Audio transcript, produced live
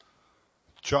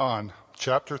John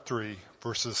chapter 3,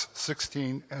 verses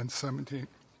 16 and 17.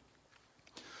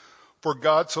 For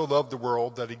God so loved the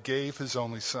world that he gave his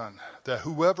only Son, that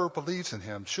whoever believes in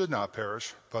him should not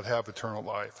perish, but have eternal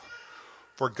life.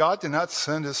 For God did not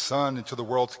send his Son into the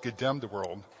world to condemn the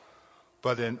world,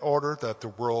 but in order that the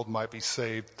world might be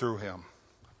saved through him.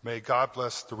 May God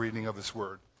bless the reading of his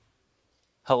word.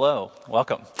 Hello,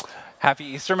 welcome. Happy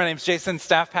Easter. My name is Jason,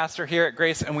 staff pastor here at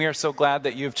Grace, and we are so glad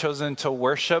that you've chosen to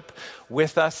worship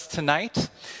with us tonight.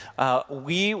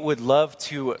 We would love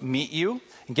to meet you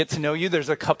and get to know you. There's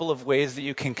a couple of ways that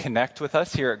you can connect with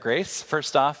us here at Grace.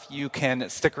 First off, you can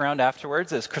stick around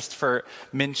afterwards, as Christopher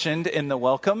mentioned in the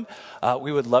welcome.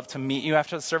 We would love to meet you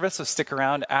after the service, so stick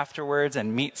around afterwards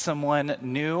and meet someone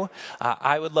new.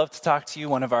 I would love to talk to you.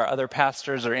 One of our other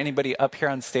pastors or anybody up here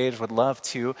on stage would love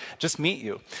to just meet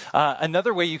you.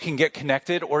 Another way you can get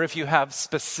connected, or if you have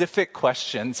specific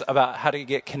questions about how to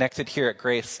get connected here at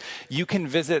Grace, you can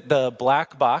visit the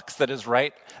black box that is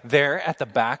right there at the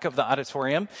back of the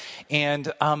auditorium.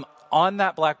 And on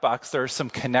that black box, there are some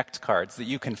connect cards that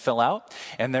you can fill out.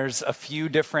 And there's a few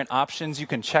different options you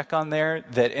can check on there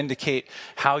that indicate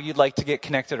how you'd like to get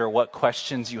connected or what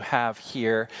questions you have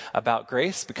here about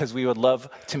Grace, because we would love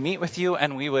to meet with you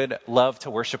and we would love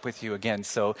to worship with you again.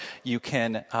 So you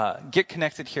can get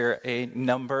connected here a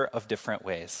number of different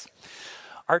ways.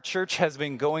 Our church has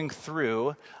been going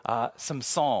through some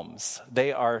psalms.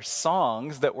 They are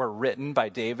songs that were written by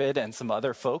David and some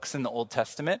other folks in the Old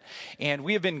Testament, and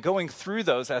we have been going through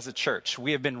those as a church.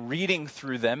 We have been reading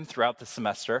through them throughout the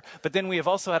semester, but then we have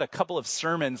also had a couple of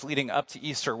sermons leading up to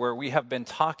Easter where we have been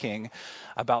talking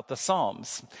about the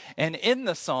Psalms. And in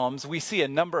the Psalms, we see a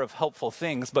number of helpful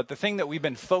things, but the thing that we've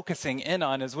been focusing in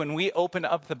on is when we open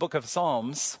up the book of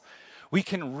Psalms, we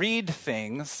can read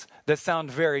things that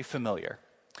sound very familiar.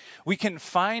 We can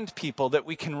find people that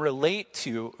we can relate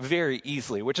to very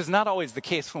easily, which is not always the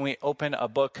case when we open a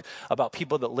book about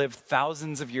people that lived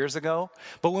thousands of years ago.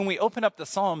 But when we open up the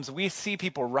Psalms, we see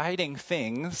people writing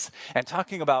things and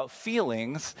talking about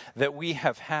feelings that we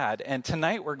have had. And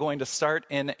tonight we're going to start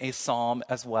in a psalm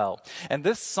as well. And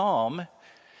this psalm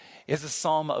is a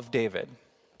psalm of David.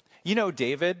 You know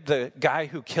David, the guy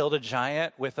who killed a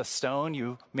giant with a stone.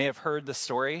 You may have heard the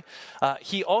story.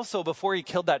 He also, before he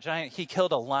killed that giant, he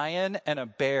killed a lion and a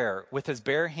bear with his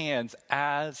bare hands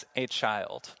as a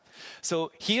child.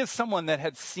 So he is someone that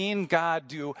had seen God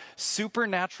do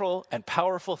supernatural and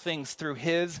powerful things through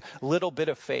his little bit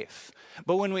of faith.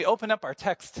 But when we open up our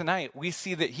text tonight, we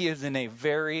see that he is in a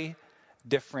very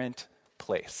different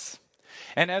place.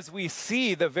 And as we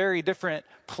see the very different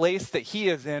place that he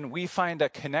is in, we find a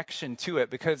connection to it,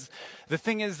 because the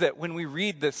thing is that when we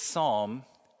read this psalm,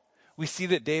 we see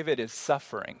that David is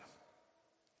suffering.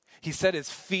 He said his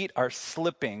feet are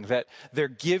slipping, that they're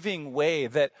giving way,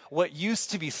 that what used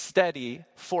to be steady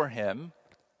for him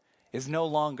is no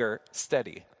longer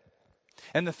steady.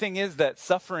 And the thing is that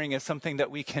suffering is something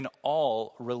that we can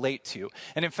all relate to.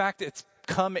 And in fact, it's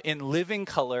come in living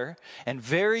color and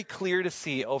very clear to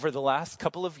see over the last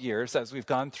couple of years as we've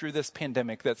gone through this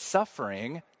pandemic that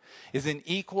suffering is an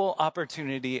equal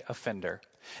opportunity offender.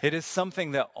 It is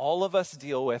something that all of us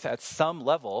deal with at some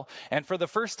level. And for the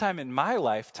first time in my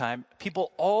lifetime,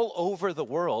 people all over the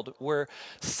world were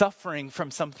suffering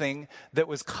from something that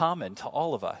was common to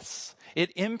all of us.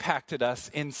 It impacted us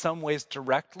in some ways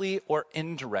directly or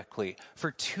indirectly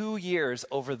for 2 years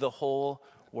over the whole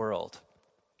world.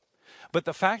 But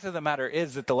the fact of the matter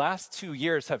is that the last 2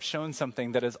 years have shown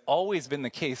something that has always been the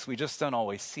case. We just don't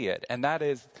always see it. And that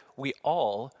is, we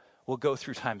all will go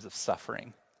through times of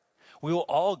suffering. We will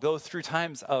all go through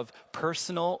times of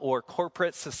personal or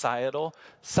corporate societal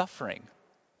suffering.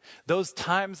 Those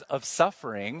times of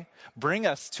suffering bring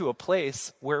us to a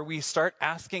place where we start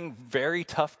asking very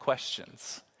tough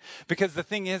questions. Because the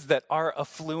thing is that our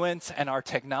affluence and our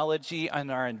technology and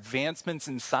our advancements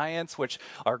in science, which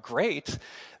are great,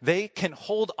 they can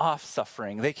hold off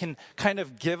suffering. They can kind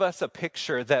of give us a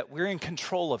picture that we're in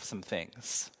control of some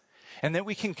things and that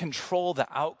we can control the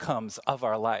outcomes of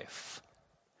our life.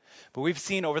 But we've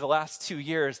seen over the last 2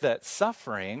 years that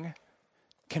suffering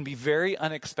can be very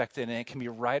unexpected and it can be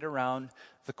right around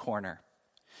the corner.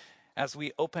 As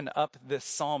we open up this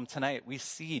psalm tonight, we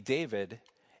see David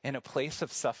in a place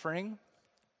of suffering,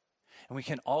 and we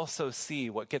can also see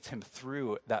what gets him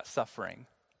through that suffering.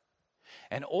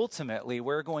 And ultimately,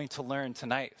 we're going to learn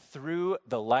tonight through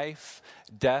the life,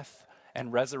 death,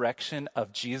 and resurrection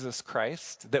of Jesus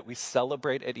Christ that we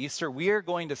celebrate at Easter, we are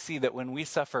going to see that when we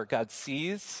suffer, God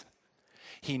sees,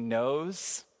 he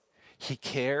knows, he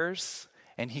cares,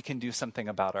 and he can do something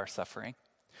about our suffering.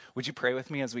 Would you pray with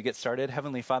me as we get started?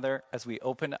 Heavenly Father, as we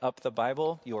open up the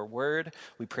Bible, your word,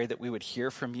 we pray that we would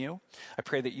hear from you. I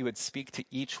pray that you would speak to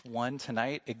each one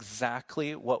tonight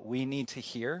exactly what we need to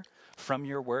hear from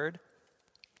your word.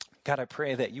 God, I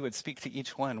pray that you would speak to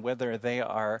each one, whether they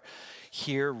are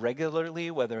here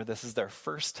regularly, whether this is their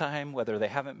first time, whether they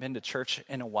haven't been to church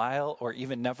in a while or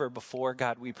even never before.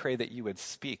 God, we pray that you would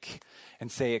speak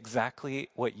and say exactly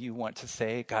what you want to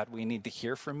say. God, we need to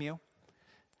hear from you.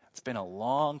 It's been a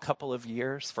long couple of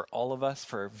years for all of us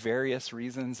for various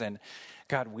reasons, and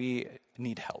God, we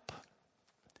need help.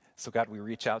 So God, we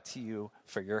reach out to you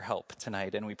for your help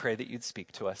tonight, and we pray that you'd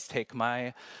speak to us. Take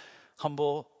my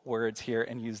humble words here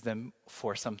and use them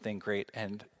for something great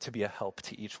and to be a help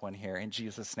to each one here. In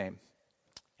Jesus' name,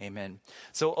 amen.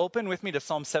 So open with me to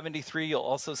Psalm 73. You'll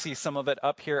also see some of it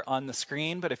up here on the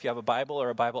screen, but if you have a Bible or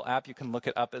a Bible app, you can look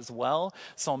it up as well.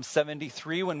 Psalm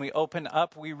 73, when we open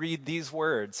up, we read these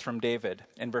words from David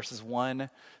in verses 1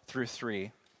 through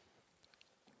 3.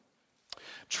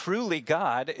 Truly,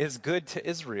 God is good to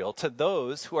Israel, to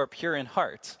those who are pure in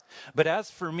heart. But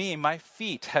as for me, my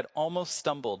feet had almost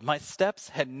stumbled. My steps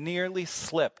had nearly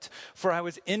slipped, for I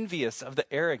was envious of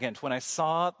the arrogant when I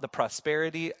saw the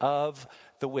prosperity of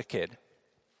the wicked.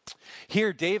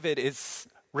 Here, David is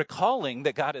recalling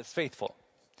that God is faithful.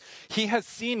 He has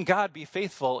seen God be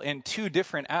faithful in two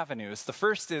different avenues. The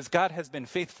first is God has been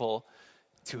faithful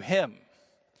to him.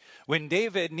 When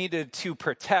David needed to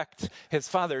protect his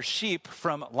father's sheep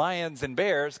from lions and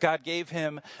bears, God gave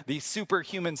him the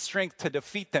superhuman strength to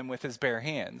defeat them with his bare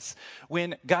hands.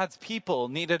 When God's people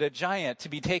needed a giant to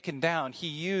be taken down, he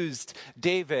used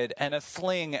David and a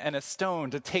sling and a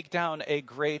stone to take down a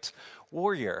great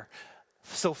warrior.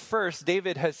 So first,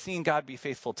 David has seen God be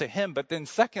faithful to him, but then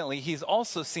secondly, he's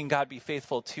also seen God be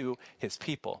faithful to his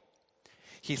people.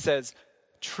 He says,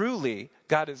 truly,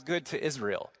 God is good to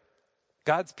Israel.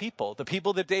 God's people, the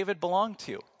people that David belonged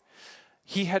to.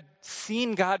 He had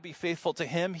seen God be faithful to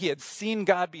him. He had seen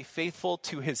God be faithful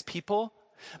to his people.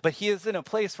 But he is in a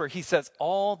place where he says,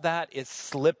 all that is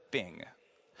slipping.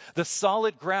 The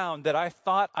solid ground that I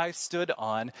thought I stood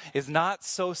on is not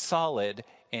so solid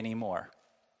anymore.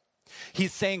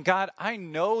 He's saying, God, I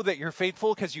know that you're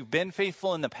faithful because you've been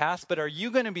faithful in the past, but are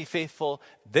you going to be faithful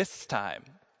this time?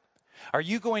 Are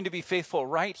you going to be faithful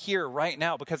right here, right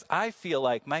now? Because I feel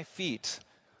like my feet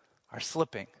are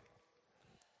slipping.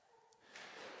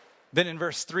 Then in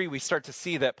verse 3, we start to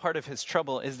see that part of his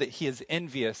trouble is that he is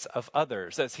envious of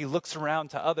others. As he looks around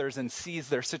to others and sees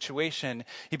their situation,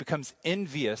 he becomes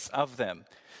envious of them.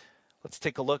 Let's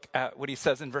take a look at what he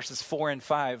says in verses 4 and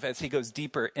 5 as he goes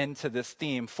deeper into this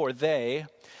theme. For they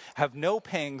have no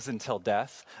pangs until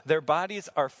death. Their bodies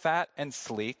are fat and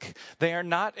sleek. They are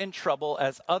not in trouble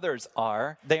as others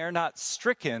are. They are not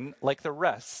stricken like the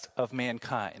rest of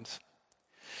mankind.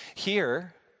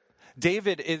 Here,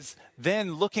 David is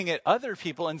then looking at other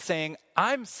people and saying,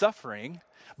 I'm suffering,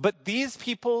 but these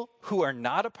people who are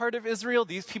not a part of Israel,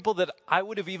 these people that I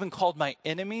would have even called my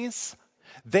enemies,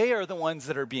 they are the ones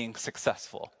that are being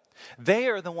successful. They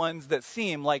are the ones that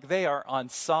seem like they are on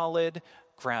solid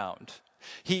ground.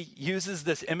 He uses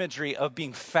this imagery of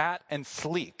being fat and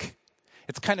sleek.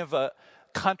 It's kind of a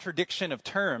contradiction of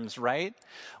terms, right?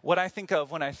 What I think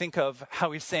of when I think of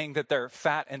how he's saying that they're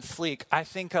fat and sleek, I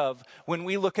think of when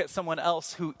we look at someone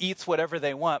else who eats whatever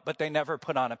they want, but they never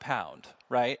put on a pound,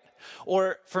 right?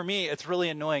 Or for me, it's really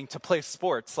annoying to play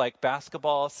sports like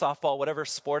basketball, softball, whatever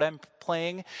sport I'm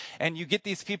playing, and you get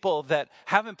these people that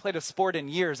haven't played a sport in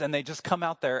years and they just come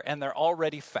out there and they're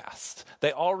already fast.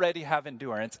 They already have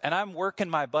endurance, and I'm working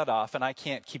my butt off and I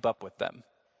can't keep up with them.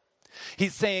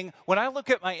 He's saying, when I look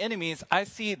at my enemies, I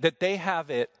see that they have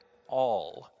it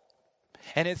all.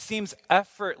 And it seems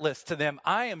effortless to them.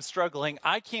 I am struggling.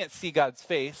 I can't see God's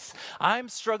face. I'm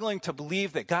struggling to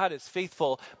believe that God is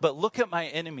faithful. But look at my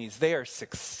enemies. They are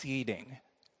succeeding.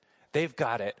 They've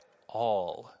got it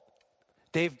all.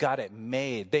 They've got it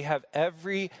made. They have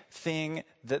everything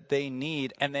that they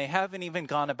need. And they haven't even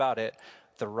gone about it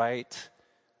the right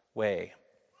way.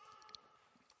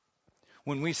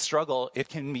 When we struggle, it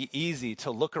can be easy to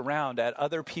look around at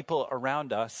other people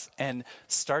around us and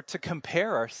start to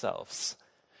compare ourselves,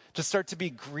 to start to be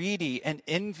greedy and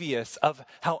envious of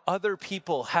how other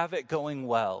people have it going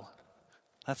well.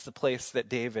 That's the place that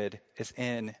David is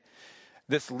in.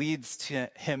 This leads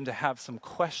to him to have some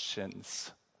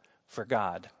questions for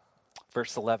God.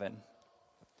 Verse 11,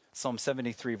 Psalm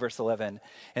 73, verse 11.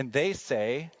 And they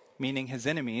say, meaning his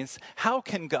enemies, how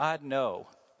can God know?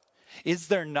 Is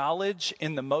there knowledge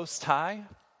in the Most High?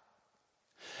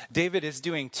 David is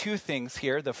doing two things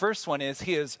here. The first one is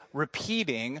he is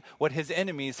repeating what his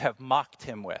enemies have mocked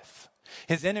him with.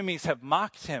 His enemies have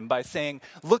mocked him by saying,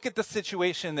 look at the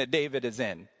situation that David is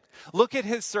in. Look at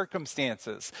his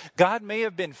circumstances. God may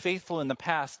have been faithful in the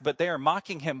past, but they are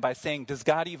mocking him by saying, does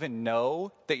God even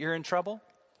know that you're in trouble?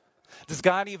 Does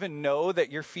God even know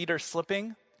that your feet are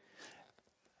slipping?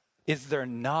 Is there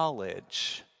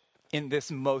knowledge in this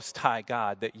Most High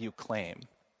God that you claim?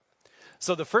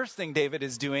 So the first thing David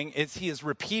is doing is he is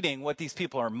repeating what these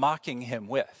people are mocking him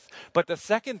with. But the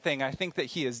second thing I think that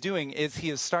he is doing is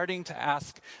he is starting to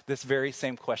ask this very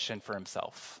same question for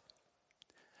himself.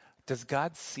 Does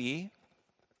God see?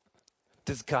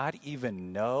 Does God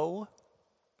even know?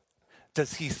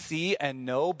 Does he see and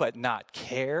know but not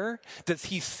care? Does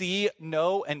he see,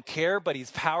 know, and care but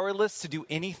he's powerless to do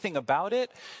anything about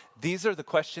it? These are the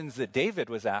questions that David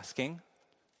was asking.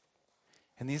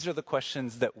 And these are the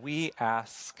questions that we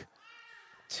ask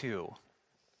too.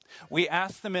 We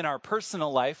ask them in our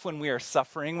personal life when we are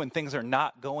suffering, when things are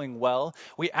not going well.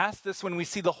 We ask this when we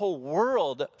see the whole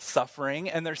world suffering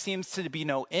and there seems to be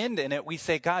no end in it. We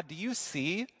say, God, do you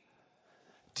see?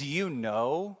 Do you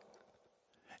know?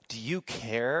 Do you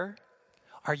care?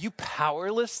 Are you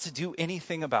powerless to do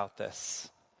anything about this?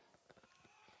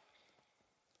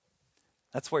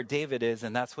 That's where David is,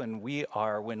 and that's when we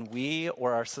are, when we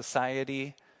or our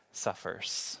society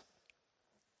suffers.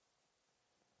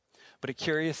 But a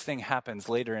curious thing happens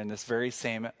later in this very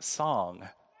same song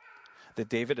that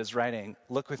David is writing.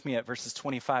 Look with me at verses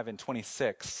 25 and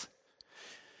 26.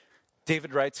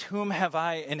 David writes, "Whom have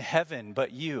I in heaven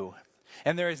but you?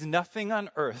 And there is nothing on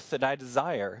earth that I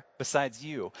desire besides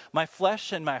you. My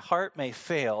flesh and my heart may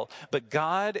fail, but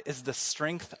God is the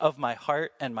strength of my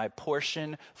heart and my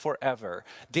portion forever."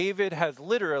 David has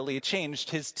literally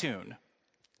changed his tune.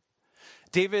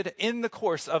 David, in the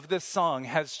course of this song,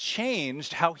 has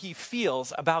changed how he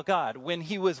feels about God. When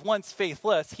he was once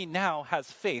faithless, he now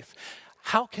has faith.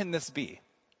 How can this be?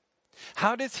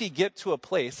 How does he get to a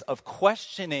place of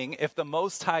questioning if the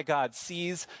Most High God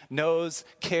sees, knows,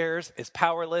 cares, is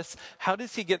powerless? How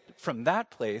does he get from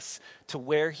that place to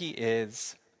where he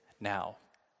is now?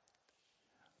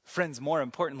 Friends, more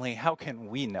importantly, how can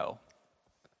we know?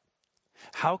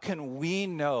 How can we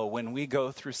know when we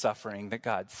go through suffering that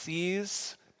God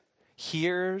sees,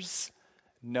 hears,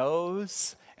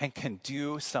 knows, and can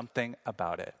do something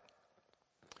about it?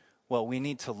 Well, we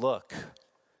need to look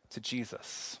to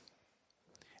Jesus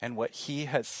and what he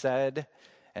has said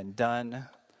and done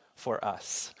for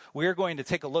us. We are going to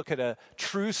take a look at a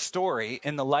true story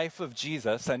in the life of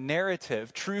Jesus, a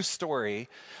narrative, true story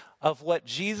of what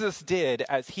Jesus did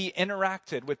as he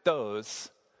interacted with those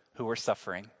who were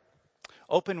suffering.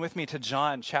 Open with me to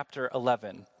John chapter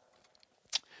 11.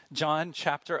 John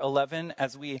chapter 11,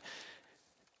 as we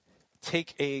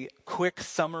take a quick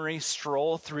summary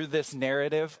stroll through this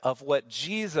narrative of what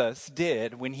Jesus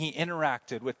did when he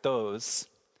interacted with those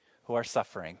who are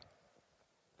suffering.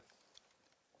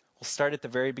 We'll start at the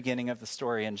very beginning of the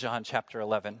story in John chapter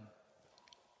 11.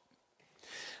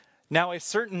 Now a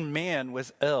certain man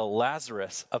was ill,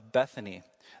 Lazarus of Bethany,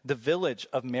 the village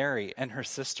of Mary and her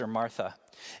sister Martha.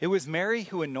 It was Mary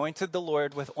who anointed the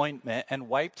Lord with ointment and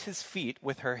wiped his feet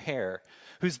with her hair,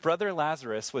 whose brother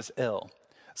Lazarus was ill.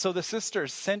 So the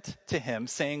sisters sent to him,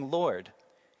 saying, "Lord,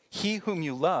 he whom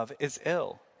you love is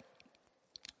ill."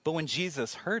 But when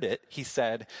Jesus heard it, he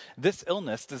said, "This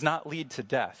illness does not lead to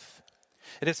death.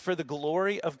 It is for the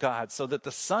glory of God, so that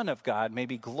the Son of God may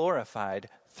be glorified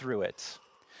through it."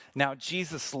 Now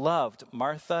Jesus loved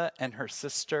Martha and her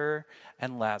sister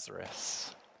and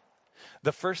Lazarus.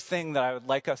 The first thing that I would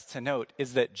like us to note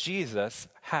is that Jesus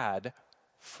had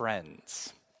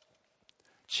friends.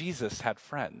 Jesus had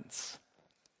friends.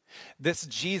 This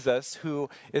Jesus, who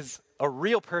is a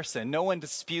real person, no one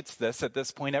disputes this at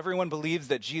this point. Everyone believes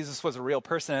that Jesus was a real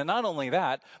person. And not only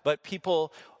that, but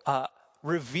people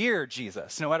revere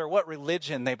Jesus, no matter what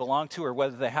religion they belong to or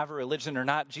whether they have a religion or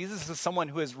not. Jesus is someone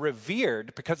who is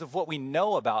revered because of what we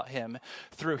know about him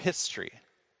through history.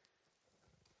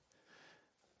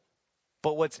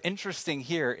 But what's interesting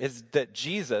here is that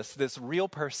Jesus, this real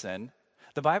person,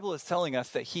 the Bible is telling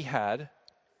us that he had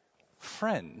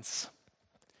friends.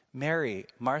 Mary,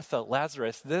 Martha,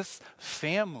 Lazarus, this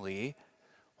family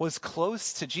was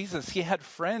close to Jesus. He had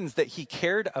friends that he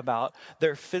cared about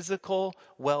their physical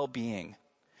well-being.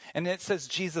 And it says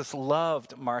Jesus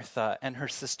loved Martha and her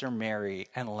sister Mary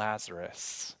and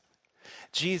Lazarus.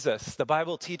 Jesus, the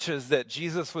Bible teaches that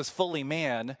Jesus was fully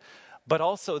man, but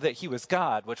also that he was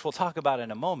God, which we'll talk about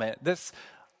in a moment. This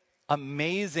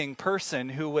amazing person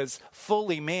who was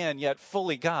fully man yet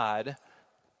fully God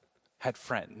had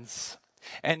friends.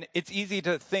 And it's easy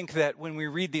to think that when we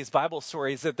read these Bible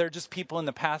stories that they're just people in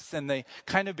the past and they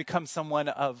kind of become someone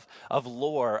of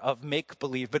lore, of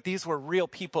make-believe. But these were real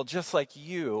people just like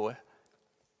you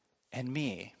and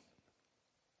me.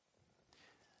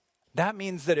 That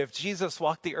means that if Jesus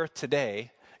walked the earth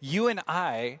today, you and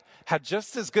I had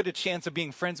just as good a chance of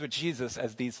being friends with Jesus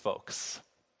as these folks.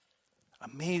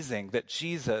 Amazing that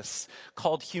Jesus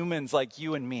called humans like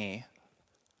you and me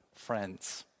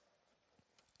friends.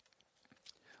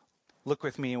 Look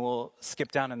with me, we'll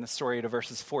skip down in the story to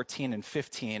verses 14 and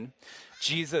 15.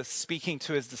 Jesus speaking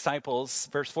to his disciples,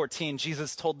 verse 14,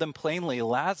 Jesus told them plainly,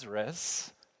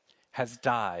 Lazarus has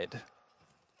died.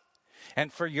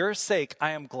 And for your sake,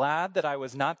 I am glad that I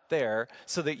was not there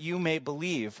so that you may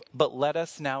believe, but let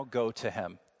us now go to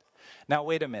him. Now,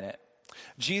 wait a minute.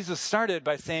 Jesus started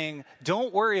by saying,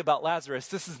 don't worry about Lazarus.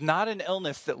 This is not an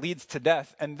illness that leads to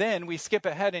death. And then we skip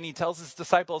ahead and he tells his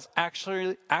disciples,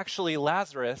 actually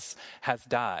Lazarus has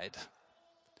died.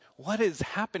 What is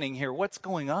happening here? What's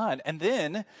going on? And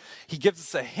then he gives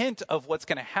us a hint of what's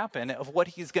going to happen, of what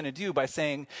he's going to do by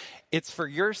saying, it's for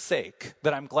your sake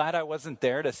that I'm glad I wasn't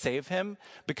there to save him,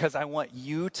 because I want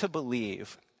you to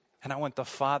believe and I want the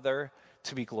Father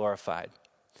to be glorified.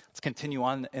 Let's continue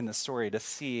on in the story to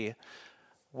see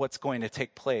what's going to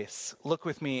take place. Look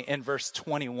with me in verse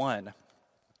 21.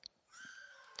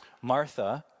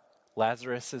 Martha,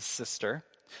 Lazarus' sister,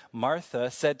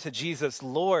 Martha said to Jesus,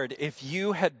 Lord, if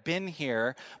you had been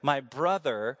here, my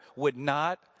brother would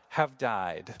not have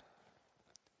died.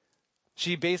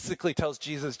 She basically tells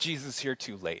Jesus, you're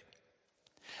too late.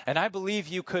 And I believe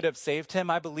you could have saved him.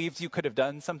 I believe you could have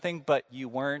done something, but you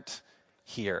weren't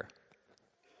here.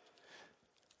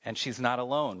 And she's not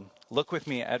alone. Look with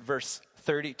me at verse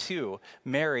 32.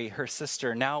 Mary, her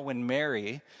sister. Now when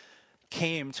Mary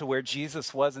came to where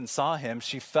Jesus was and saw him,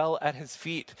 she fell at his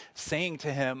feet, saying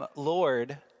to him,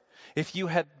 Lord, if you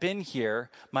had been here,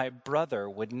 my brother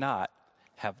would not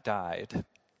have died.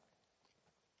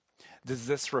 Does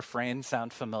this refrain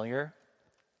sound familiar?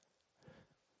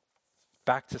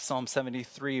 Back to Psalm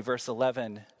 73, verse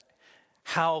 11.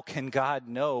 How can God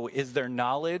know? Is there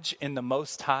knowledge in the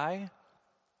Most High?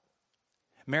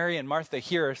 Mary and Martha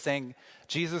here are saying,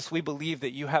 Jesus, we believe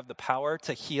that you have the power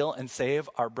to heal and save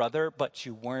our brother, but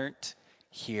you weren't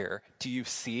here. Do you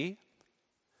see?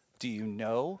 Do you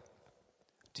know?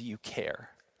 Do you care?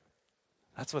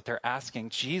 That's what they're asking.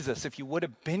 Jesus, if you would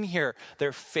have been here,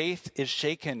 their faith is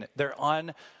shaken. They're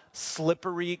on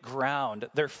slippery ground.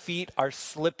 Their feet are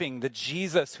slipping. The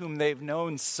Jesus whom they've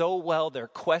known so well, they're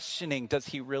questioning, does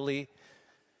he really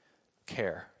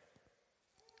care?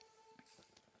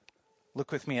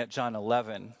 Look with me at John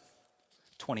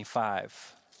 11:25.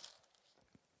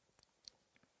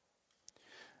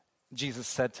 Jesus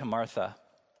said to Martha,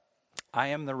 I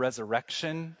am the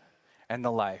resurrection and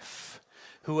the life.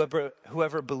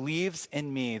 Whoever believes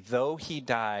in me, though he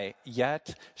die,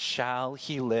 yet shall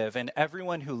he live. And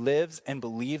everyone who lives and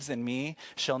believes in me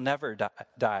shall never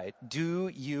die.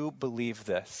 Do you believe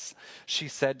this? She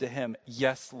said to him,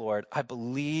 yes, Lord, I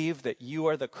believe that you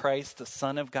are the Christ, the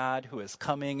Son of God, who is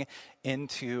coming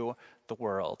into the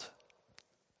world.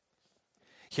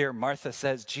 Here, Martha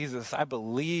says, Jesus, I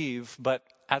believe, but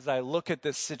as I look at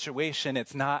this situation,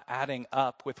 it's not adding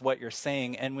up with what you're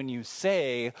saying. And when you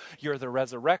say you're the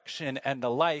resurrection and the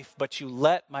life, but you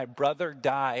let my brother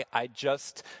die, I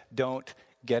just don't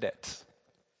get it.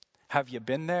 Have you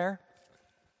been there?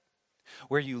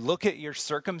 Where you look at your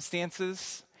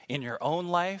circumstances in your own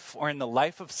life or in the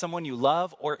life of someone you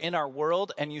love or in our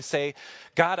world and you say,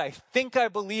 God, I think I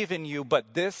believe in you,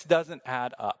 but this doesn't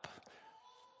add up.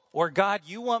 Or God,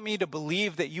 you want me to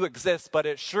believe that you exist, but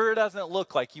it sure doesn't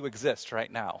look like you exist right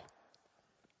now.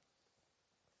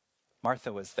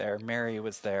 Martha was there. Mary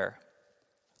was there.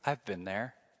 I've been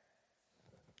there.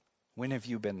 When have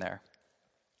you been there?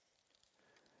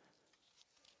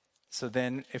 So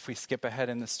then, if we skip ahead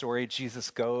in the story, Jesus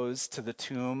goes to the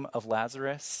tomb of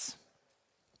Lazarus.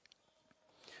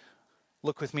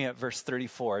 Look with me at verse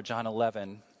 34, John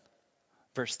 11,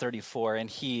 verse 34. And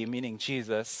he, meaning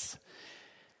Jesus,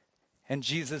 and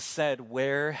Jesus said,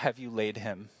 where have you laid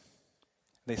him?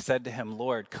 They said to him,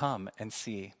 Lord, come and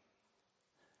see.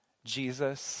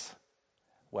 Jesus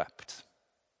wept.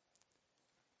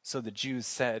 So the Jews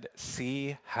said,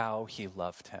 see how he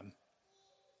loved him.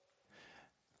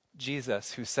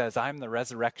 Jesus, who says, I'm the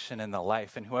resurrection and the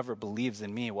life, and whoever believes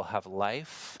in me will have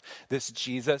life. This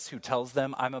Jesus who tells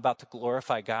them, I'm about to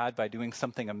glorify God by doing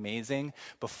something amazing.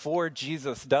 Before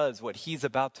Jesus does what he's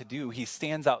about to do, he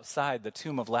stands outside the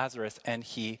tomb of Lazarus and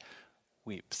he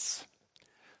weeps.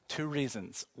 2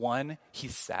 reasons. 1,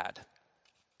 he's sad.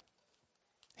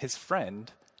 His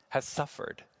friend has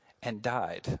suffered and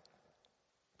died.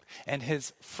 And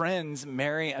his friends,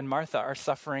 Mary and Martha, are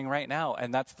suffering right now.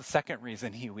 And that's the second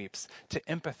reason he weeps, to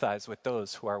empathize with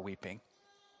those who are weeping.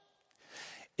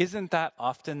 Isn't that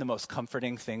often the most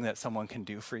comforting thing that someone can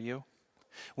do for you?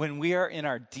 When we are in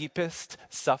our deepest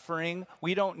suffering,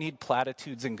 we don't need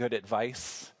platitudes and good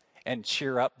advice and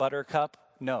cheer up, buttercup.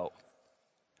 No.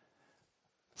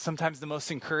 Sometimes the most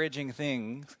encouraging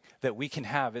thing that we can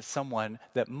have is someone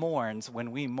that mourns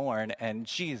when we mourn, and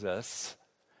Jesus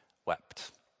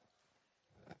wept.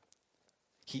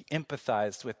 He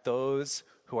empathized with those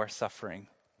who are suffering.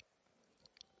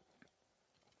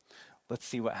 Let's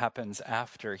see what happens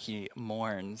after he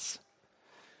mourns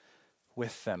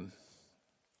with them.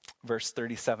 Verse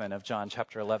 37 of John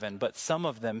chapter 11. But some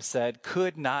of them said,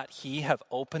 could not he have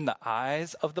opened the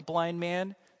eyes of the blind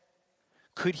man?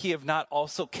 Could he have not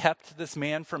also kept this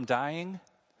man from dying?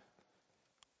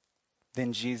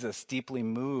 Then Jesus, deeply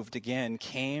moved again,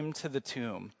 came to the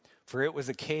tomb, for it was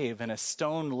a cave and a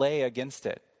stone lay against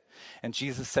it. And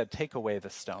Jesus said, take away the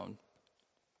stone.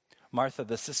 Martha,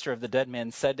 the sister of the dead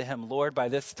man, said to him, Lord, by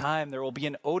this time there will be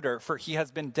an odor, for he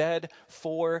has been dead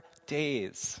 4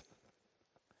 days.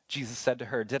 Jesus said to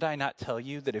her, did I not tell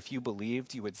you that if you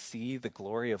believed, you would see the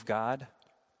glory of God?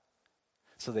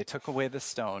 So they took away the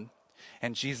stone,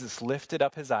 and Jesus lifted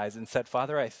up his eyes and said,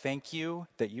 Father, I thank you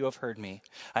that you have heard me.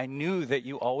 I knew that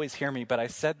you always hear me, but I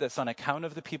said this on account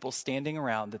of the people standing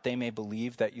around, that they may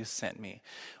believe that you sent me.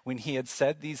 When he had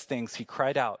said these things, he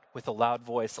cried out with a loud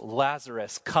voice,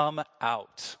 Lazarus, come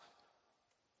out.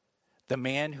 The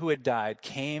man who had died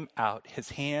came out,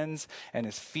 his hands and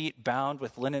his feet bound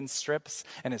with linen strips,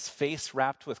 and his face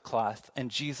wrapped with cloth.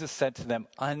 And Jesus said to them,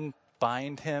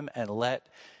 unbind him and let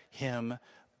him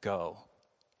go.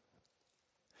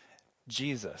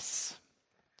 Jesus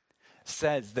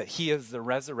says that he is the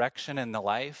resurrection and the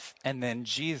life, and then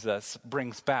Jesus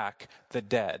brings back the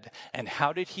dead. And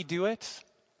how did he do it?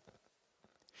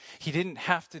 He didn't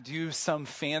have to do some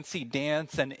fancy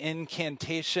dance and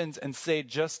incantations and say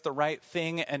just the right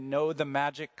thing and know the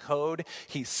magic code.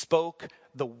 He spoke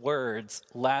the words,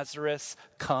 Lazarus,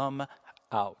 come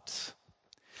out.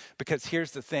 Because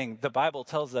here's the thing, the Bible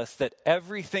tells us that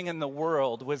everything in the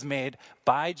world was made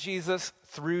by Jesus,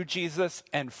 through Jesus,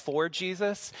 and for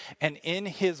Jesus. And in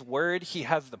his word, he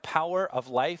has the power of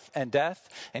life and death.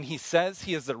 And he says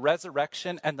he is the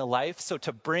resurrection and the life. So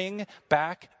to bring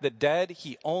back the dead,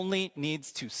 he only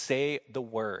needs to say the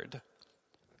word.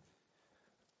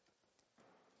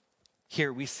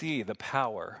 Here we see the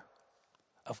power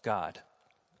of God.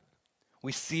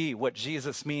 We see what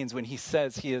Jesus means when he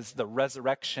says he is the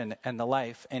resurrection and the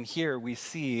life. And here we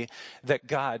see that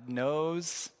God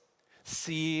knows,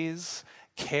 sees,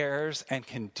 cares, and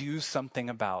can do something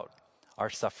about our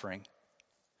suffering.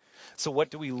 So what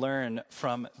do we learn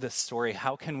from this story?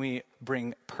 How can we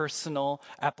bring personal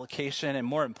application and,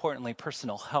 more importantly,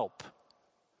 personal help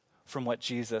from what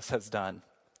Jesus has done?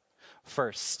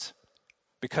 First,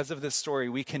 because of this story,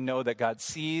 we can know that God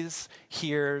sees,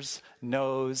 hears,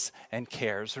 knows, and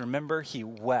cares. Remember, he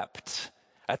wept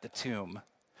at the tomb.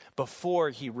 Before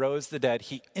he rose the dead,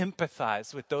 he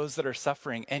empathized with those that are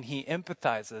suffering, and he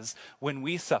empathizes when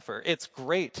we suffer. It's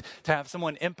great to have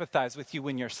someone empathize with you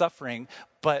when you're suffering,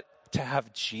 but to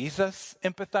have Jesus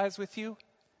empathize with you,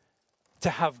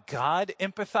 to have God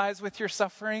empathize with your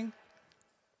suffering,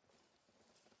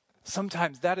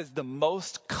 sometimes that is the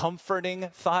most comforting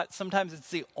thought. Sometimes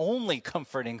it's the only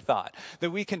comforting thought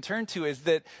that we can turn to, is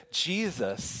that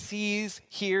Jesus sees,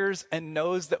 hears, and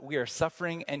knows that we are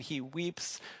suffering, and he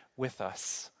weeps with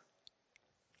us.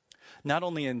 Not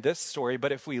only in this story,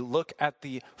 but if we look at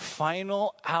the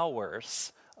final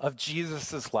hours of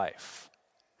Jesus' life,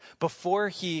 before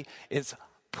he is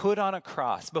put on a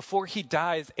cross, before he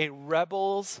dies a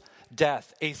rebel's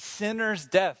death, a sinner's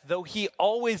death, though he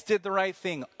always did the right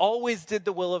thing, always did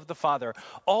the will of the Father,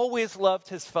 always loved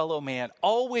his fellow man,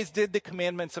 always did the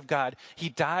commandments of God, he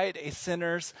died a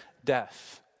sinner's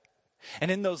death.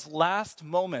 And in those last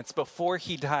moments before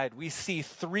he died, we see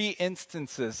 3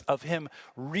 instances of him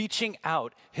reaching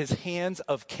out his hands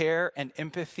of care and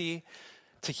empathy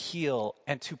to heal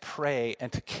and to pray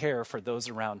and to care for those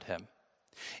around him.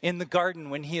 In the garden,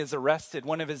 when he is arrested,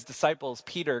 one of his disciples,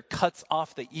 Peter, cuts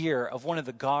off the ear of one of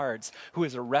the guards who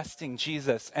is arresting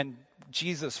Jesus, and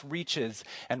Jesus reaches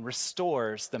and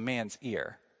restores the man's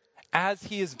ear. As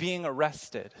he is being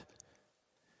arrested,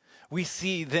 we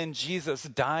see then Jesus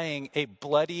dying a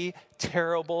bloody,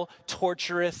 terrible,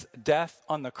 torturous death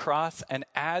on the cross, and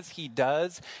as he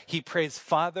does, he prays,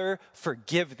 Father,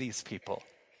 forgive these people.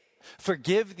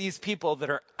 Forgive these people that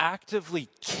are actively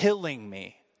killing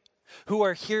me. who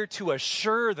are here to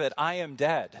assure that I am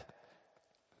dead.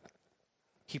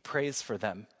 He prays for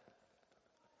them.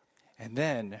 And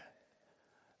then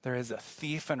there is a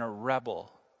thief and a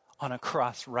rebel on a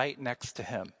cross right next to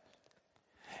him.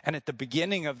 And at the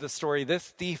beginning of the story, this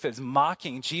thief is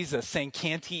mocking Jesus, saying,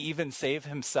 can't he even save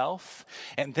himself?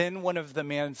 And then one of the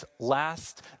man's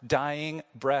last dying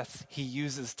breaths he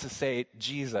uses to say,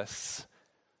 Jesus,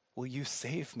 will you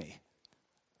save me?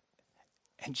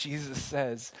 And Jesus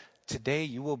says, today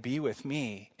you will be with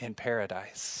me in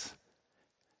paradise.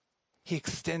 He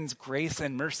extends grace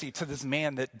and mercy to this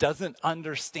man that doesn't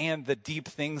understand the deep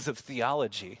things of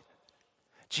theology.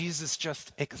 Jesus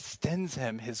just extends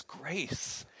him his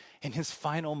grace in his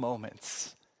final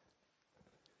moments.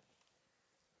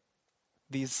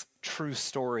 These true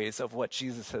stories of what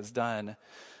Jesus has done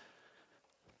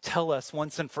tell us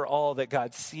once and for all that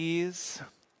God sees,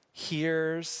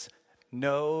 hears,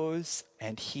 knows,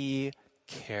 and he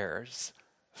cares.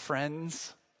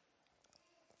 Friends,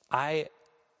 I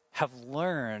have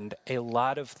learned a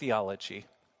lot of theology.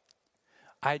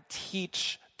 I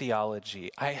teach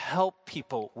theology. I help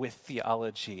people with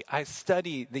theology. I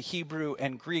study the Hebrew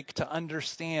and Greek to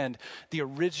understand the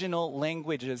original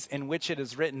languages in which it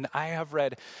is written. I have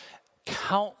read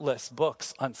countless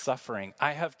books on suffering.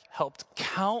 I have helped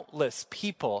countless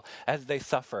people as they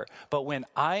suffer. But when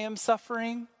I am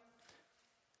suffering,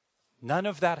 none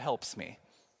of that helps me.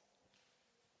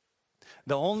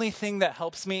 The only thing that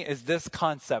helps me is this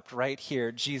concept right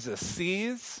here. Jesus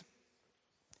sees,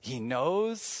 he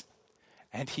knows,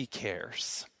 and he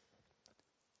cares.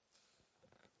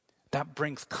 That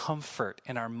brings comfort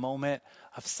in our moment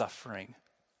of suffering.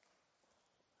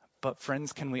 But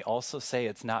friends, can we also say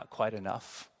it's not quite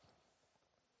enough?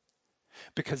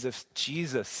 Because if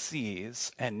Jesus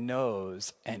sees and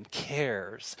knows and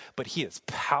cares, but he is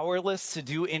powerless to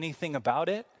do anything about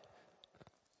it,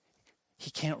 he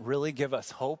can't really give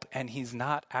us hope, and he's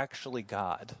not actually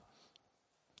God.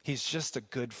 He's just a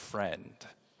good friend,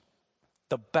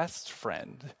 the best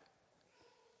friend.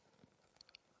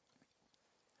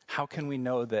 How can we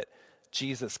know that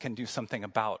Jesus can do something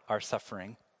about our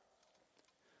suffering?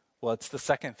 Well, it's the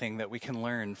second thing that we can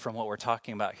learn from what we're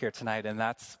talking about here tonight, and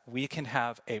that's we can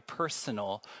have a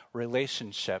personal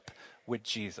relationship with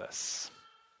Jesus.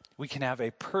 We can have a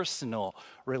personal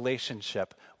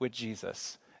relationship with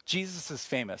Jesus. Jesus is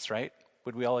famous, right?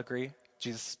 Would we all agree?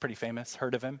 Jesus is pretty famous.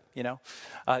 Heard of him, you know?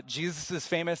 Jesus is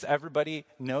famous. Everybody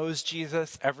knows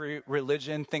Jesus. Every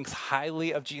religion thinks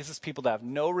highly of Jesus. People that have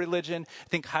no religion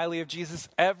think highly of Jesus.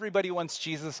 Everybody wants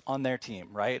Jesus on their team,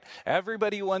 right?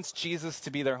 Everybody wants Jesus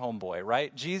to be their homeboy,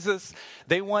 right?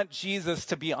 They want Jesus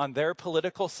to be on their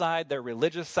political side, their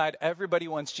religious side. Everybody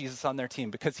wants Jesus on their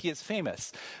team because he is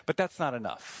famous. But that's not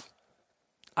enough.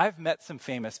 I've met some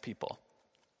famous people.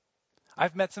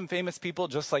 I've met some famous people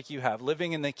just like you have.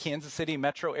 Living in the Kansas City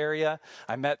metro area,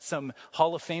 I met some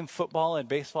Hall of Fame football and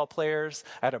baseball players.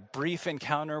 I had a brief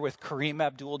encounter with Kareem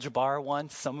Abdul-Jabbar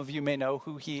once. Some of you may know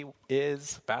who he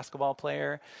is, basketball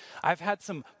player. I've had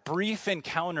some brief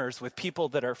encounters with people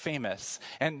that are famous.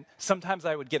 And sometimes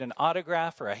I would get an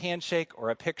autograph or a handshake or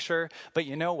a picture. But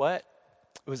you know what?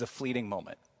 It was a fleeting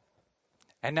moment.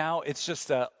 And now it's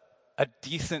just a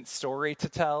decent story to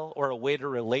tell or a way to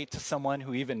relate to someone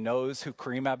who even knows who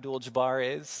Kareem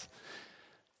Abdul-Jabbar is.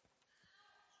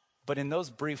 But in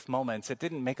those brief moments, it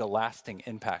didn't make a lasting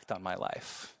impact on my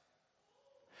life.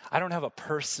 I don't have a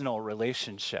personal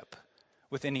relationship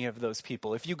with any of those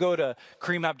people. If you go to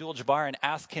Kareem Abdul-Jabbar and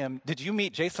ask him, did you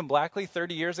meet Jason Blackley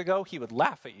 30 years ago? He would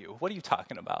laugh at you. What are you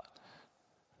talking about?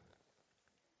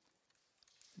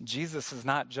 Jesus is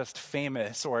not just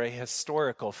famous or a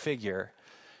historical figure.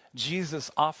 Jesus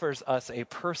offers us a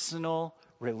personal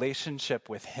relationship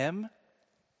with him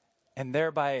and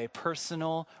thereby a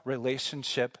personal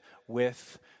relationship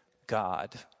with God.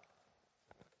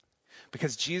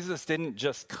 Because Jesus didn't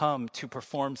just come to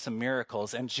perform some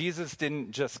miracles, and Jesus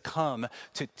didn't just come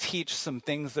to teach some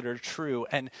things that are true,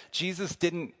 and Jesus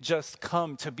didn't just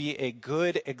come to be a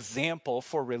good example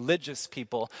for religious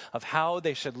people of how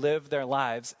they should live their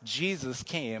lives. Jesus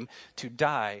came to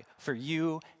die for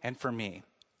you and for me.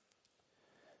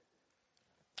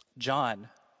 John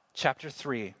chapter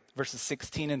 3, verses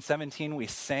 16 and 17, we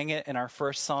sang it in our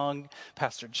first song.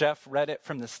 Pastor Jeff read it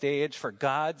from the stage. For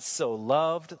God so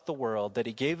loved the world that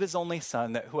he gave his only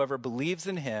son, that whoever believes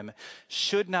in him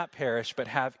should not perish but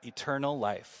have eternal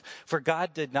life. For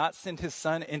God did not send his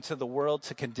son into the world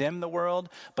to condemn the world,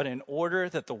 but in order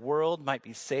that the world might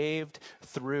be saved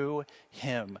through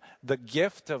him. The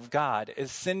gift of God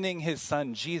is sending his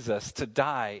son Jesus to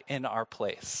die in our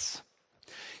place.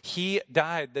 He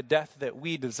died the death that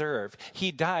we deserve.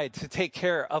 He died to take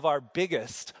care of our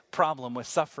biggest problem with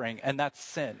suffering, and that's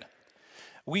sin.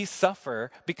 We suffer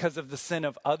because of the sin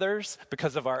of others,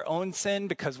 because of our own sin,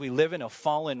 because we live in a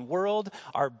fallen world.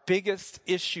 Our biggest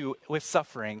issue with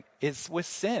suffering is with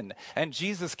sin. And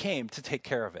Jesus came to take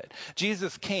care of it.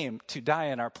 Jesus came to die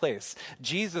in our place.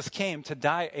 Jesus came to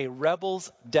die a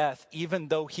rebel's death, even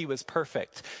though he was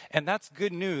perfect. And that's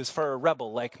good news for a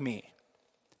rebel like me.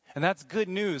 And that's good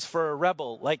news for a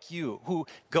rebel like you, who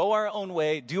go our own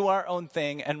way, do our own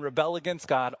thing, and rebel against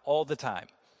God all the time.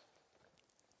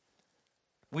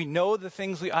 We know the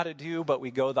things we ought to do, but we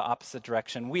go the opposite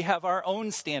direction. We have our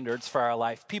own standards for our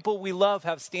life. People we love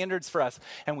have standards for us,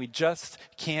 and we just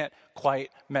can't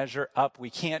quite measure up. We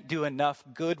can't do enough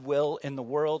goodwill in the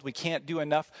world. We can't do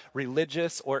enough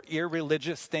religious or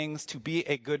irreligious things to be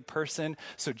a good person.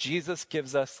 So Jesus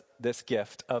gives us this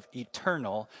gift of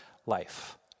eternal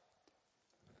life.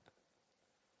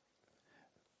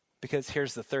 Because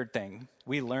here's the third thing.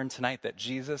 We learned tonight that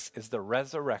Jesus is the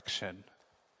resurrection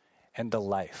and the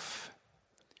life.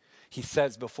 He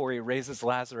says before he raises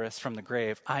Lazarus from the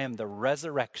grave, I am the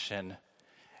resurrection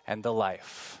and the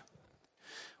life.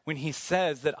 When he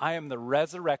says that I am the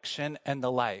resurrection and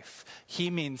the life, he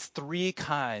means three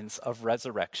kinds of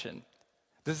resurrection.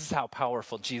 This is how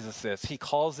powerful Jesus is. He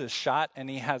calls his shot and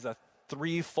he has a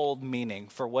threefold meaning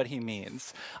for what he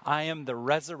means. I am the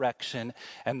resurrection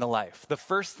and the life. The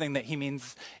first thing that he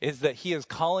means is that he is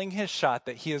calling his shot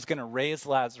that he is going to raise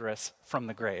Lazarus from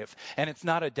the grave. And it's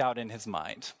not a doubt in his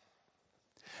mind.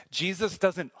 Jesus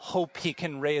doesn't hope he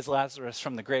can raise Lazarus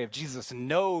from the grave. Jesus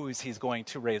knows he's going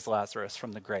to raise Lazarus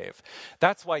from the grave.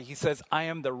 That's why he says, I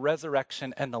am the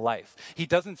resurrection and the life. He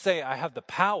doesn't say, I have the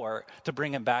power to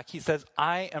bring him back. He says,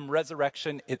 I am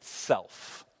resurrection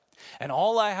itself. And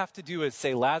all I have to do is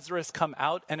say, Lazarus, come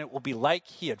out, and it will be like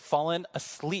he had fallen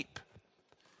asleep.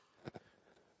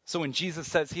 So when Jesus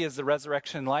says he is the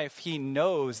resurrection and life, he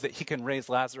knows that he can raise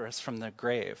Lazarus from the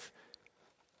grave.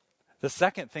 The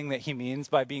second thing that he means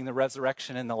by being the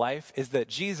resurrection and the life is that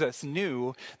Jesus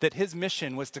knew that his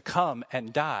mission was to come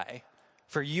and die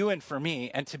for you and for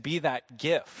me, and to be that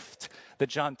gift that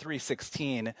John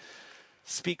 3:16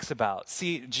 speaks about.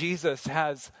 See, Jesus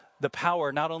has the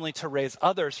power not only to raise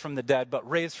others from the dead, but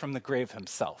raise from the grave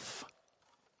himself.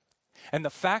 And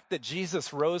the fact that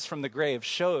Jesus rose from the grave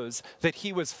shows that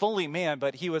he was fully man,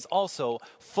 but he was also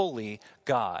fully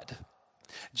God.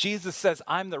 Jesus says,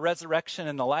 I'm the resurrection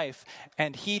and the life.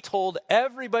 And he told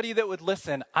everybody that would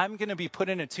listen, I'm going to be put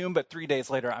in a tomb, but 3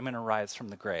 days later, I'm going to rise from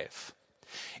the grave.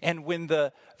 And when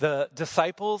the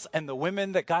disciples and the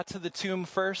women that got to the tomb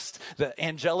first, the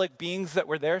angelic beings that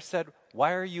were there said,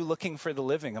 why are you looking for the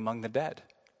living among the dead?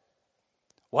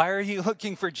 Why are you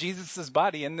looking for Jesus'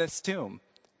 body in this tomb?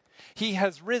 He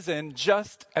has risen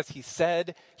just as he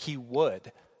said he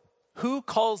would. Who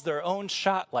calls their own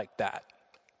shot like that?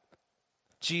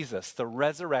 Jesus, the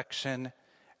resurrection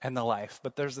and the life.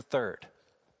 But there's a third.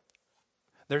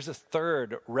 There's a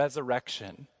third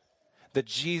resurrection that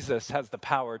Jesus has the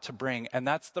power to bring, and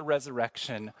that's the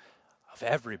resurrection of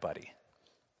everybody.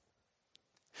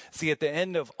 See, at the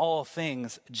end of all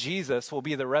things, Jesus will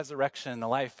be the resurrection and the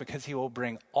life, because he will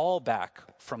bring all back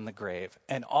from the grave,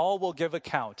 and all will give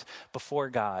account before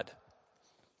God.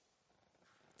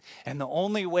 And the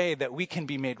only way that we can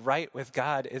be made right with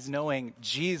God is knowing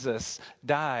Jesus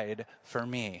died for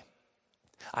me.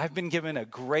 I've been given a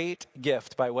great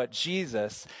gift by what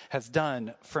Jesus has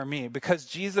done for me. Because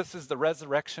Jesus is the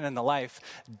resurrection and the life,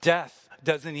 death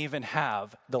doesn't even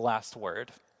have the last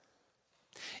word.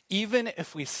 Even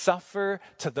if we suffer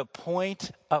to the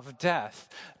point of death,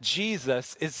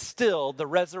 Jesus is still the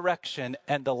resurrection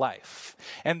and the life.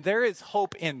 And there is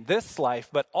hope in this life,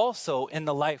 but also in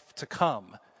the life to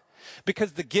come.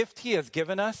 Because the gift he has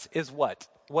given us is what?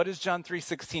 What does John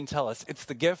 3:16 tell us? It's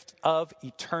the gift of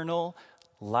eternal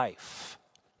life.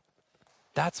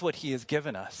 That's what he has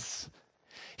given us.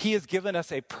 He has given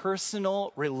us a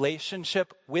personal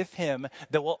relationship with him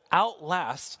that will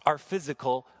outlast our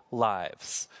physical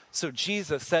lives. So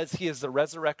Jesus says he is the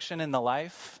resurrection and the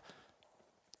life.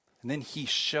 And then he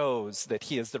shows that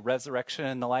he is the resurrection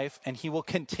and the life. And he will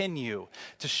continue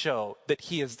to show that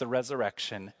he is the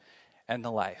resurrection and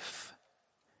the life.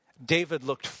 David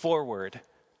looked forward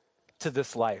to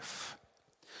this life.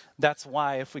 That's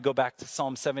why if we go back to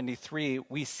Psalm 73,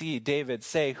 we see David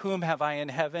say, whom have I in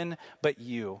heaven but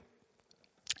you?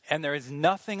 And there is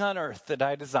nothing on earth that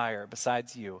I desire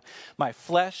besides you. My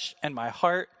flesh and my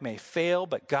heart may fail,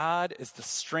 but God is the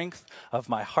strength of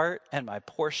my heart and my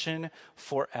portion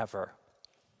forever.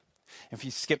 If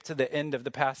you skip to the end of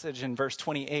the passage in verse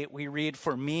 28, we read,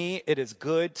 "For me it is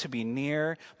good to be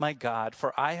near my God,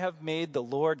 for I have made the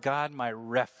Lord God my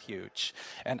refuge,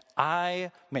 and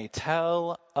I may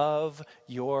tell of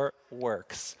your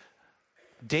works."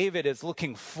 David is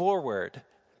looking forward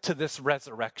to this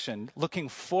resurrection, looking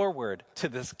forward to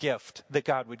this gift that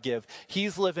God would give.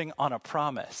 He's living on a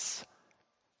promise.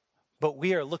 But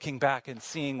we are looking back and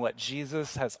seeing what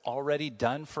Jesus has already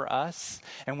done for us,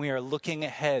 and we are looking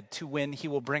ahead to when he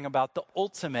will bring about the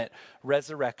ultimate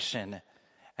resurrection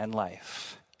and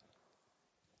life.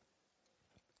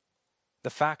 The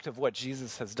fact of what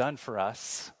Jesus has done for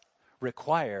us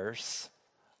requires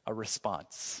a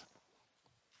response.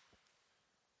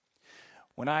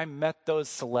 When I met those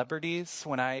celebrities,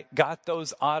 when I got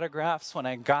those autographs, when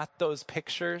I got those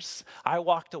pictures, I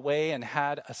walked away and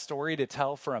had a story to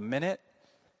tell for a minute.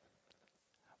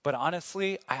 But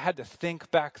honestly, I had to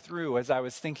think back through, as I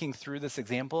was thinking through this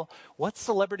example, what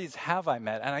celebrities have I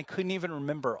met? And I couldn't even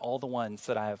remember all the ones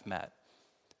that I have met.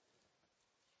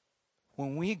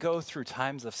 When we go through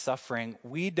times of suffering,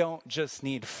 we don't just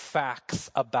need facts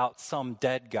about some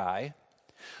dead guy.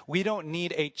 We don't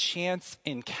need a chance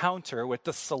encounter with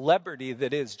the celebrity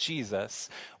that is Jesus.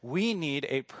 We need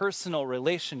a personal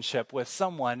relationship with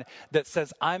someone that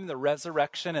says, "I'm the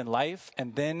resurrection and life,"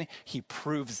 and then he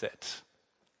proves it.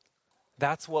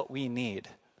 That's what we need.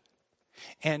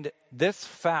 And this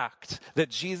fact that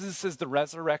Jesus is the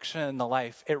resurrection and the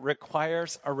life, it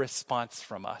requires a response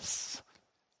from us.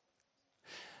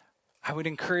 I would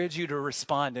encourage you to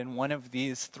respond in one of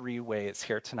these three ways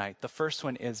here tonight. The first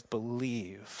one is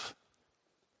believe.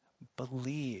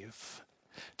 Believe.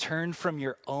 Turn from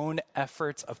your own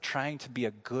efforts of trying to be a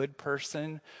good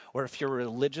person, or if you're a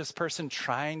religious person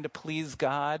trying to please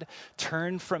God,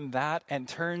 turn from that and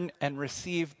turn and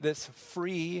receive this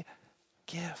free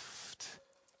gift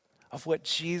of what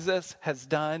Jesus has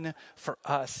done for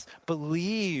us.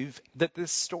 Believe that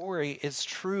this story is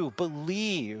true.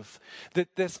 Believe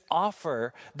that this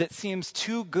offer that seems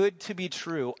too good to be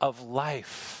true of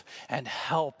life and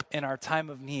help in our time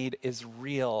of need is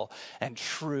real and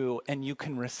true, and you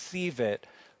can receive it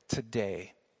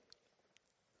today.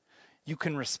 You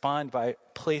can respond by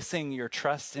placing your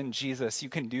trust in Jesus. You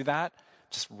can do that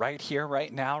just right here,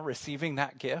 right now, receiving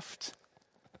that gift.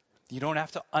 You don't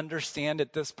have to understand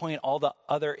at this point all the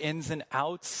other ins and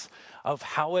outs of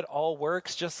how it all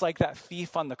works, just like that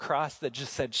thief on the cross that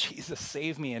just said, "Jesus,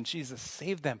 save me," and Jesus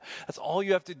saved them. That's all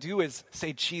you have to do is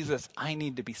say, "Jesus, I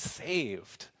need to be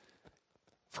saved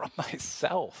from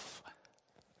myself.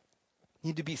 I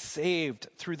need to be saved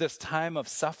through this time of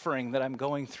suffering that I'm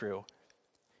going through."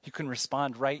 You can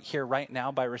respond right here, right now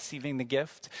by receiving the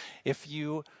gift. If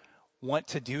you want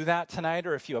to do that tonight,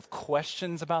 or if you have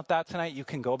questions about that tonight, you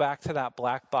can go back to that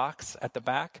black box at the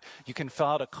back. You can fill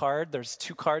out a card. There's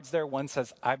 2 cards there. One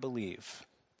says, "I believe."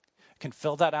 You can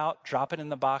fill that out, drop it in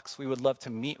the box. We would love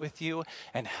to meet with you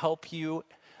and help you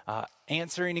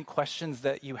answer any questions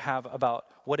that you have about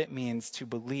what it means to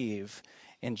believe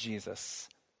in Jesus.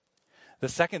 The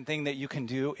second thing that you can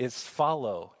do is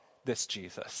follow this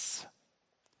Jesus.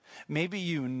 Maybe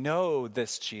you know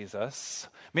this Jesus.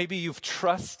 Maybe you've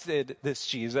trusted this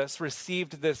Jesus,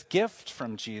 received this gift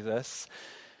from Jesus.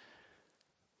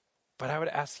 But I would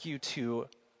ask you to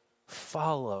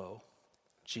follow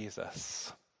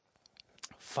Jesus.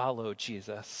 Follow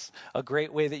Jesus. A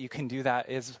great way that you can do that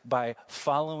is by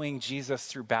following Jesus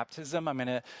through baptism. I'm going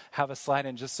to have a slide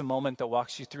in just a moment that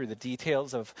walks you through the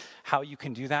details of how you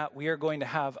can do that. We are going to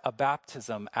have a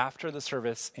baptism after the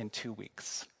service in 2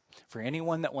 weeks. For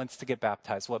anyone that wants to get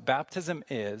baptized, what baptism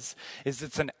is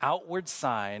it's an outward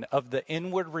sign of the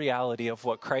inward reality of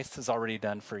what Christ has already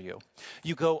done for you.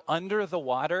 You go under the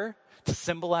water to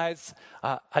symbolize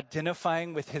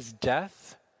identifying with his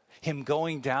death, him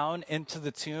going down into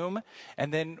the tomb,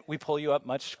 and then we pull you up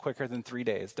much quicker than 3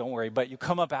 days, don't worry. But you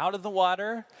come up out of the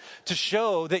water to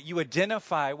show that you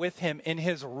identify with him in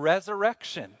his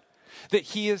resurrection. That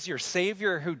he is your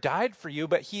Savior who died for you,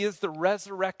 but he is the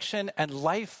resurrection and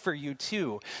life for you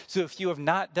too. So if you have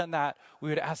not done that, we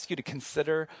would ask you to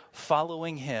consider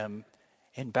following him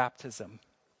in baptism.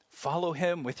 Follow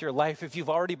him with your life. If you've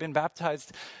already been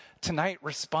baptized tonight,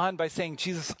 respond by saying,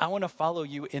 "Jesus, I want to follow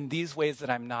you in these ways that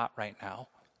I'm not right now.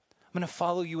 I'm going to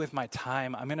follow you with my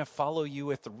time. I'm going to follow you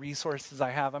with the resources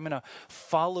I have. I'm going to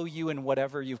follow you in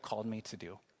whatever you've called me to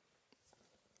do."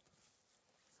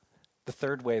 The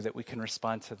third way that we can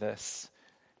respond to this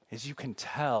is you can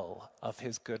tell of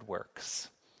his good works.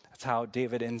 That's how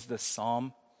David ends this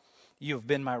psalm. "You have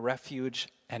been my refuge,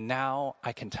 and now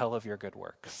I can tell of your good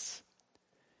works."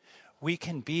 we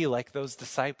can be like those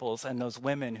disciples and those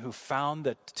women who found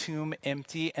the tomb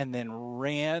empty and then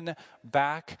ran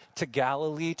back to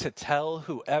Galilee to tell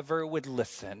whoever would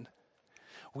listen.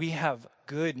 We have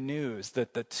good news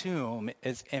that the tomb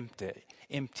is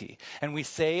empty. And we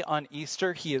say on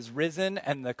Easter, he is risen,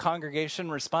 and the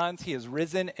congregation responds, he is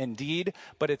risen indeed,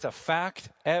 but it's a fact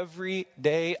every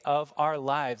day of our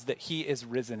lives that he is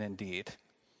risen indeed.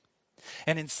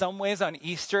 And in some ways on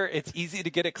Easter, it's easy to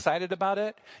get excited about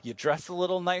it. You dress a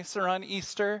little nicer on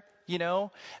Easter.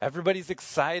 Everybody's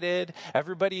excited.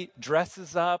 Everybody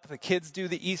dresses up. The kids do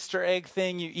the Easter egg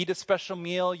thing. You eat a special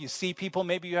meal. You see people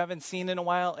maybe you haven't seen in a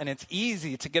while. And it's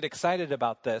easy to get excited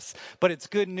about this. But it's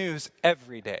good news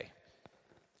every day.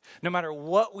 No matter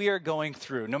what we are going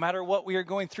through, no matter what we are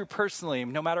going through personally,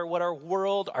 no matter what our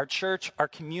world, our church, our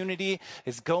community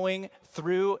is going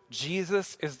through,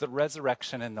 Jesus is the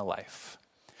resurrection and the life.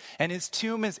 And his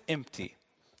tomb is empty.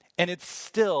 And it's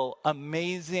still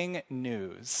amazing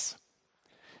news.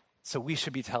 So we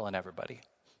should be telling everybody.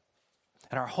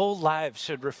 And our whole lives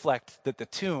should reflect that the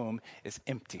tomb is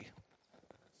empty.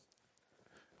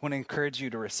 I want to encourage you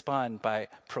to respond by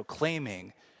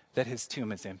proclaiming that his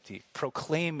tomb is empty,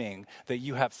 proclaiming that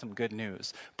you have some good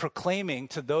news, proclaiming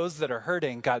to those that are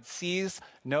hurting, God sees,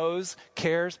 knows,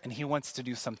 cares, and he wants to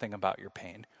do something about your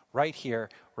pain right here,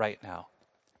 right now.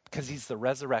 Because he's the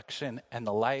resurrection and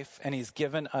the life, and he's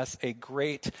given us a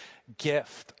great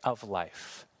gift of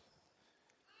life.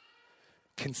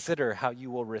 Consider how you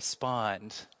will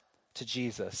respond to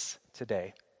Jesus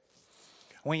today.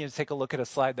 I want you to take a look at a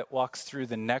slide that walks through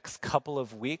the next couple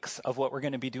of weeks of what we're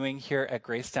going to be doing here at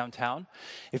Grace Downtown.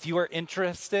 If you are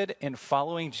interested in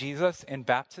following Jesus in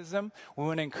baptism, we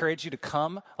want to encourage you to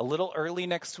come a little early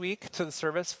next week to the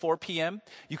service, 4 p.m.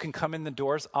 You can come in the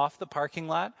doors off the parking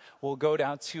lot. We'll go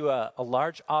down to a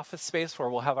large office space where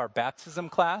we'll have our baptism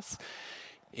class.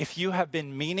 If you have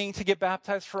been meaning to get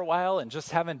baptized for a while and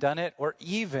just haven't done it, or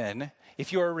even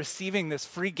if you are receiving this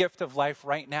free gift of life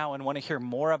right now and want to hear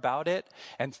more about it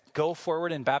and go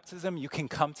forward in baptism, you can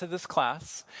come to this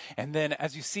class. And then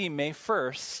as you see, May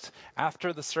 1st,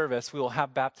 after the service, we will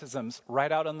have baptisms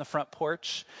right out on the front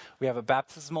porch. We have a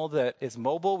baptismal that is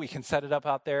mobile. We can set it up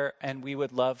out there, and we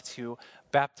would love to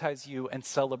baptize you and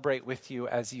celebrate with you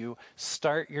as you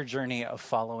start your journey of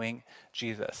following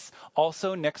Jesus.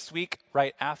 Also, next week,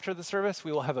 right after the service,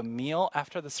 we will have a meal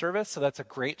after the service. So that's a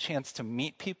great chance to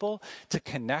meet people, to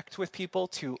connect with people,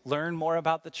 to learn more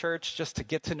about the church, just to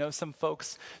get to know some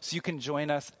folks. So you can join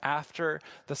us after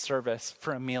the service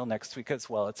for a meal next week as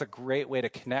well. It's a great way to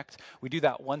connect. We do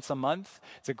that once a month.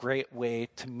 It's a great way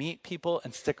to meet people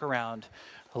and stick around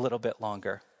a little bit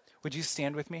longer. Would you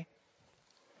stand with me?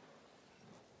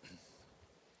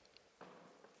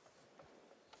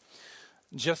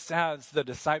 Just as the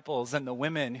disciples and the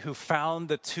women who found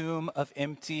the tomb of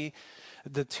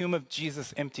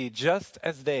Jesus empty, just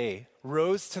as they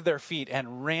rose to their feet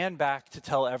and ran back to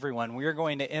tell everyone, we are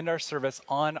going to end our service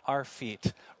on our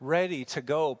feet, ready to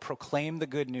go proclaim the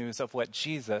good news of what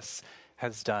Jesus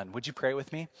has done. Would you pray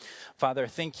with me? Father,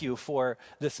 thank you for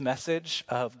this message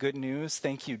of good news.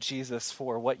 Thank you, Jesus,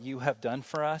 for what you have done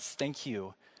for us. Thank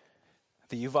you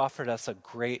that you've offered us a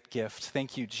great gift.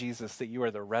 Thank you, Jesus, that you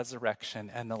are the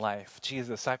resurrection and the life.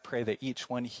 Jesus, I pray that each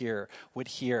one here would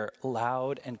hear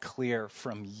loud and clear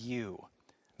from you,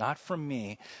 not from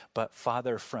me, but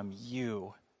Father, from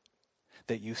you,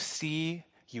 that you see,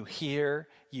 you hear,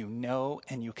 you know,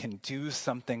 and you can do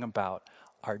something about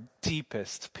our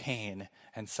deepest pain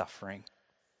and suffering.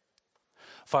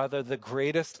 Father, the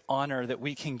greatest honor that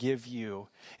we can give you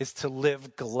is to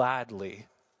live gladly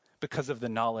because of the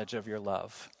knowledge of your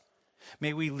love.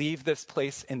 May we leave this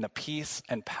place in the peace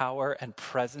and power and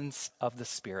presence of the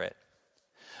Spirit.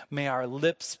 May our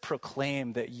lips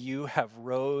proclaim that you have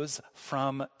rose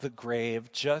from the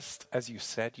grave just as you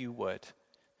said you would.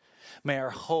 May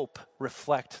our hope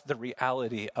reflect the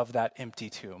reality of that empty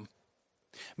tomb.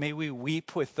 May we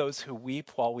weep with those who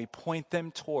weep while we point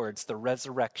them towards the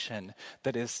resurrection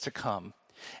that is to come.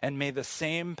 And may the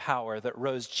same power that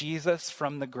rose Jesus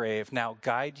from the grave now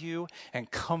guide you and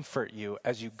comfort you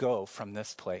as you go from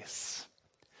this place.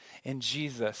 In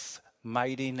Jesus'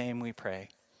 mighty name we pray.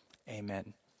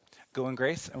 Amen. Go in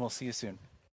grace, and we'll see you soon.